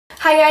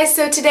Hi guys,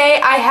 so today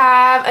I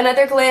have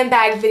another glam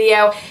bag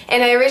video,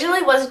 and I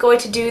originally wasn't going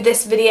to do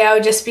this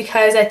video just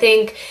because I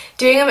think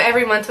doing them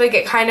every month would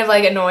get kind of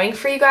like annoying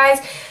for you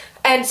guys,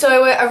 and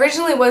so I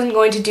originally wasn't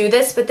going to do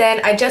this, but then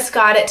I just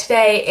got it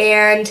today,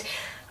 and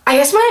I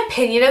guess my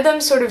opinion of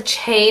them sort of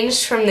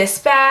changed from this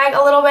bag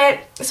a little bit,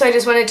 so I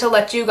just wanted to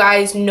let you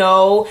guys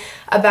know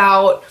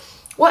about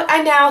what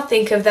I now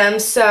think of them.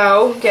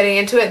 So getting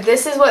into it,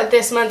 this is what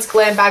this month's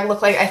glam bag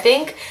looked like. I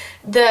think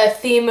the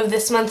theme of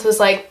this month was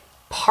like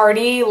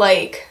party,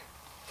 like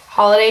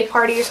holiday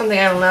party or something,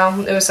 I don't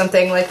know, it was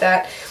something like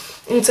that.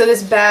 And so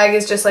this bag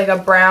is just like a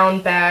brown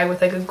bag with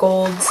like a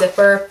gold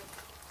zipper.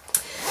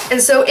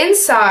 And so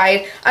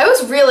inside, I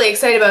was really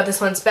excited about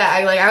this month's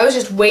bag, like I was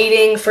just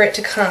waiting for it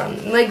to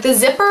come. Like the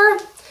zipper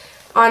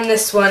on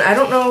this one, I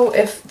don't know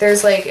if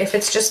there's like, if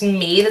it's just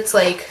me that's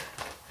like,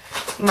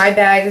 my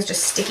bag is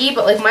just sticky,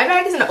 but like my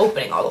bag isn't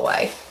opening all the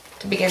way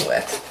to begin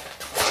with.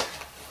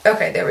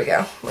 Okay, there we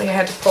go. Like I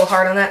had to pull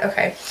hard on that.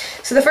 Okay.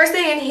 So the first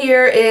thing in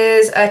here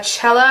is a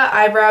Cella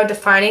Eyebrow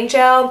Defining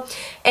Gel.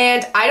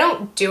 And I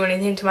don't do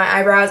anything to my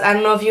eyebrows. I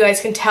don't know if you guys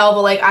can tell,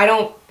 but like I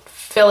don't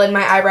fill in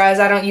my eyebrows.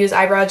 I don't use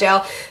eyebrow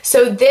gel.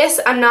 So this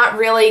I'm not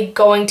really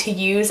going to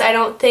use, I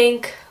don't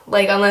think.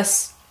 Like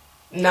unless,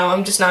 no,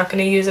 I'm just not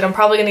going to use it. I'm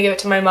probably going to give it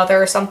to my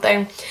mother or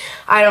something.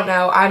 I don't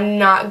know. I'm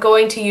not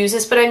going to use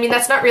this, but I mean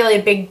that's not really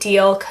a big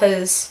deal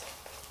because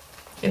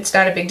it's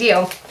not a big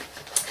deal.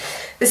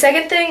 The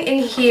second thing in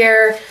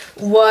here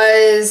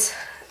was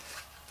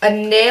a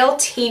Nail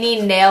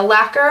Teeny nail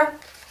lacquer,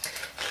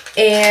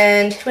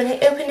 and when I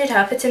open it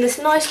up, it's in this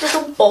nice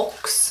little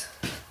box,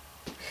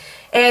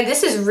 and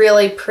this is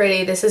really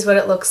pretty. This is what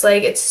it looks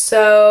like. It's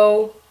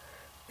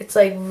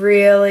like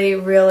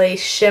really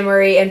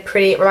shimmery and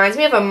pretty. It reminds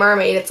me of a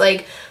mermaid. It's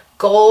like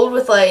gold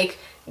with like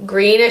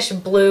greenish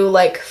blue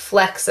like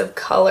flecks of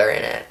color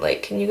in it.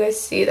 Like, can you guys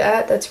see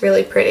that? That's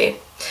really pretty.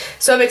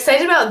 So I'm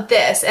excited about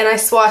this, and I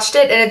swatched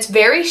it, and it's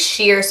very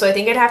sheer, so I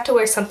think I'd have to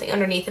wear something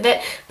underneath of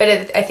it, but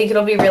I think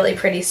it'll be really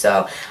pretty,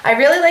 so I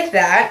really like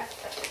that.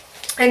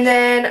 And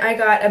then I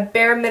got a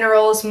Bare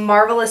Minerals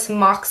Marvelous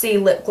Moxie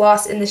lip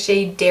gloss in the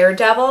shade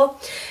Daredevil,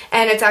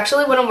 and it's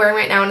actually what I'm wearing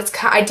right now, and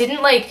I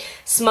didn't like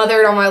smother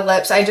it on my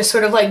lips, I just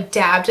sort of like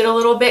dabbed it a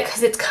little bit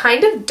because it's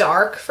kind of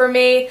dark for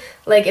me.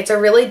 Like it's a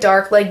really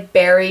dark like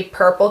berry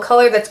purple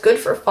color that's good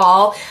for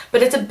fall,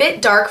 but it's a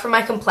bit dark for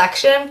my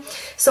complexion,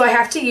 so I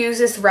have to use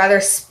this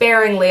rather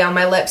sparingly on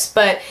my lips,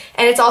 and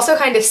it's also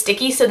kind of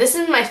sticky, so this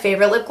isn't my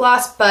favorite lip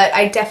gloss, but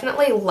I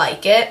definitely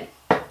like it.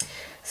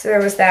 So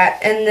there was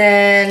that. And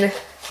then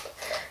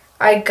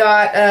I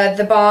got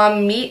the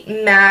Balm Meet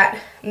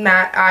Matte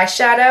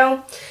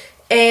eyeshadow,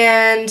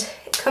 and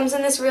it comes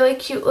in this really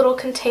cute little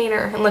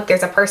container, and look,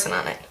 there's a person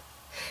on it,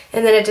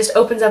 and then it just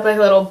opens up like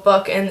a little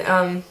book,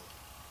 and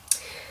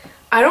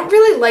I don't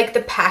really like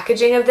the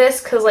packaging of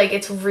this because like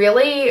it's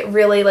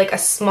really like a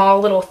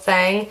small little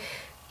thing,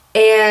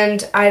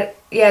 and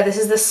yeah, this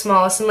is the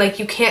smallest, and like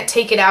you can't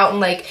take it out and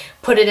like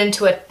put it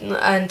into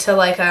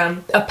like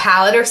a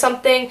palette or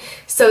something.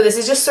 So this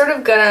is just sort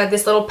of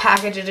this little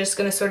package is just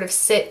gonna sort of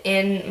sit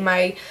in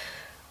my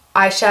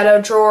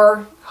eyeshadow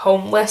drawer,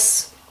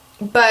 homeless.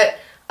 But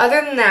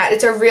other than that,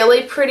 it's a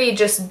really pretty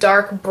just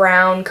dark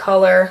brown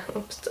color.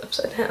 Oops, it's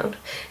upside down.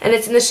 And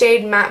it's in the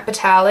shade Matte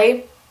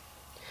Batali.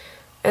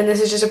 And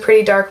this is just a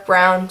pretty dark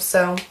brown,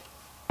 so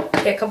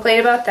can't complain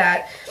about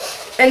that.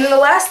 And then the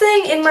last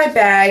thing in my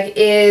bag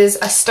is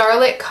a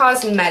Starlit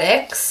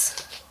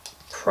Cosmetics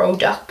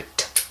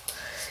product.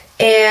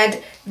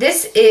 And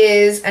this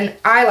is an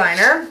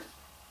eyeliner.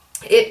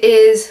 It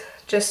is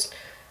just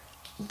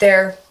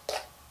their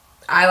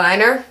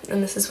eyeliner,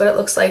 and this is what it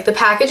looks like. The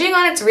packaging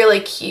on it's really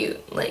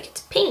cute, like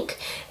it's pink.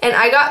 And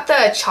I got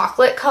the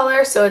chocolate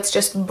color, so it's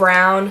just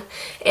brown,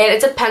 and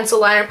it's a pencil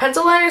liner.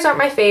 Pencil liners aren't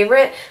my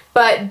favorite,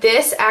 but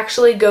this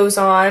actually goes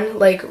on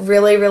like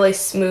really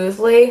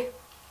smoothly.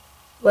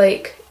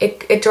 Like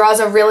it draws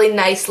a really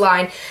nice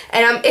line,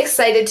 and I'm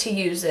excited to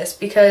use this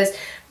because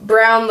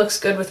brown looks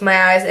good with my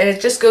eyes, and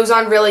it just goes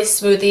on really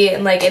smoothly,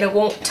 and it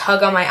won't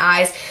tug on my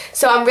eyes.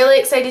 So I'm really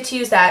excited to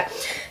use that.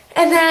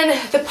 And then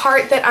the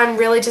part that I'm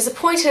really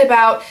disappointed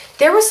about,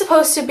 there was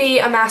supposed to be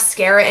a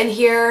mascara in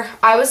here.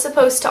 I was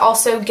supposed to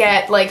also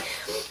get, like,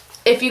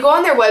 if you go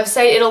on their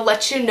website, it'll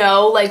let you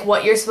know, like,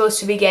 what you're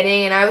supposed to be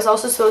getting. And I was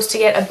also supposed to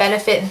get a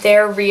Benefit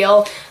They're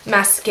Real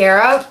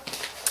mascara.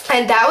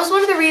 And that was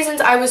one of the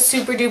reasons I was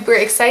super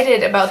duper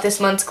excited about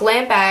this month's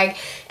glam bag.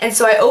 And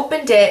so I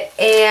opened it,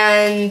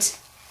 and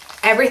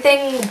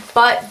everything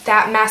but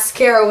that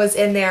mascara was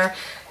in there.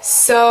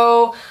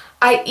 So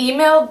I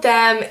emailed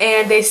them,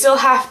 and they still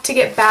have to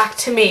get back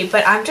to me,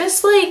 but I'm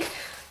just like,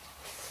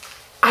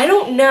 I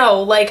don't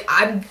know, like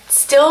I'm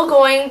still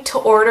going to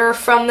order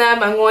from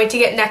them. I'm going to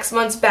get next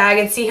month's bag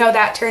and see how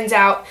that turns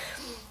out,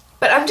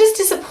 but I'm just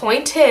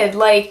disappointed,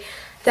 like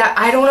that.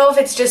 I don't know if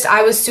it's just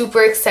I was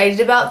super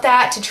excited about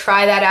that to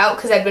try that out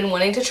because I'd been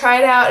wanting to try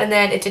it out, and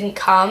then it didn't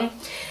come.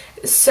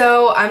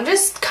 So I'm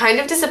just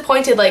kind of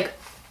disappointed, like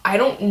I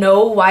don't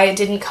know why it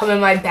didn't come in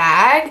my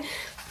bag.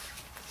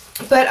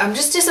 But I'm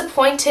just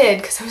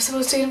disappointed because I was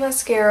supposed to get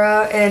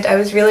mascara and I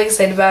was really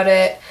excited about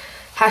it.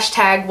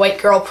 Hashtag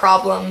white girl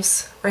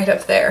problems right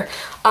up there.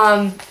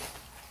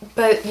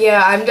 But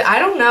yeah, I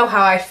don't know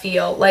how I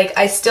feel. Like,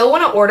 I still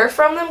want to order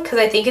from them because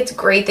I think it's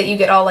great that you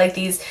get all like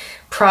these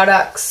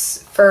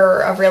products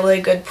for a really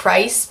good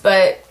price,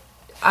 but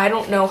I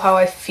don't know how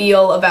I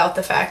feel about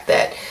the fact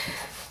that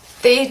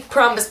they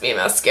promised me a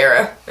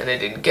mascara and I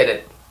didn't get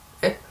it.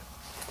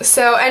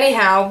 So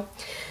anyhow,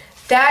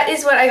 that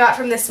is what I got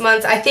from this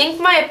month. I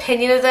think my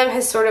opinion of them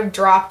has sort of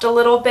dropped a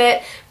little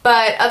bit,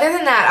 but other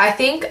than that, I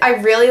think I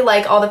really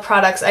like all the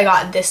products I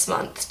got this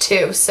month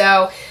too.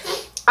 So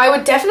I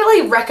would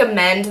definitely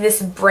recommend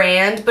this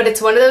brand, but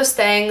it's one of those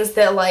things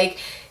that like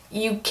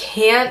you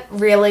can't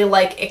really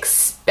like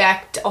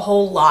expect a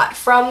whole lot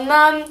from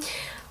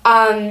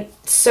them.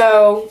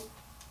 So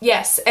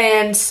yes,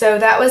 and so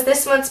that was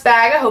this month's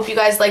bag. I hope you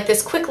guys like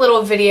this quick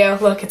little video.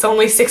 Look, it's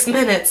only 6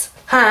 minutes,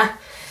 huh?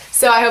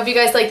 So I hope you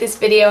guys like this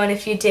video, and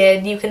if you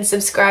did, you can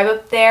subscribe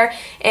up there,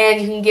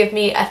 and you can give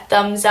me a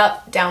thumbs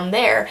up down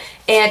there.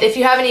 And if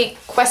you have any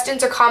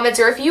questions or comments,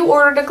 or if you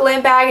ordered a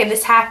glam bag and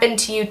this happened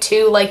to you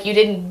too, like you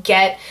didn't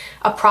get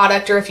a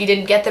product or if you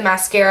didn't get the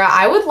mascara,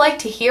 I would like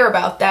to hear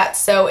about that.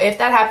 So if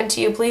that happened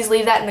to you, please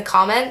leave that in the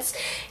comments,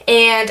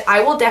 and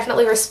I will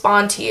definitely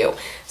respond to you.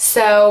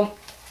 So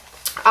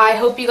I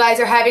hope you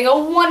guys are having a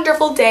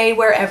wonderful day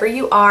wherever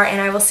you are,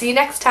 and I will see you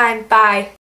next time. Bye.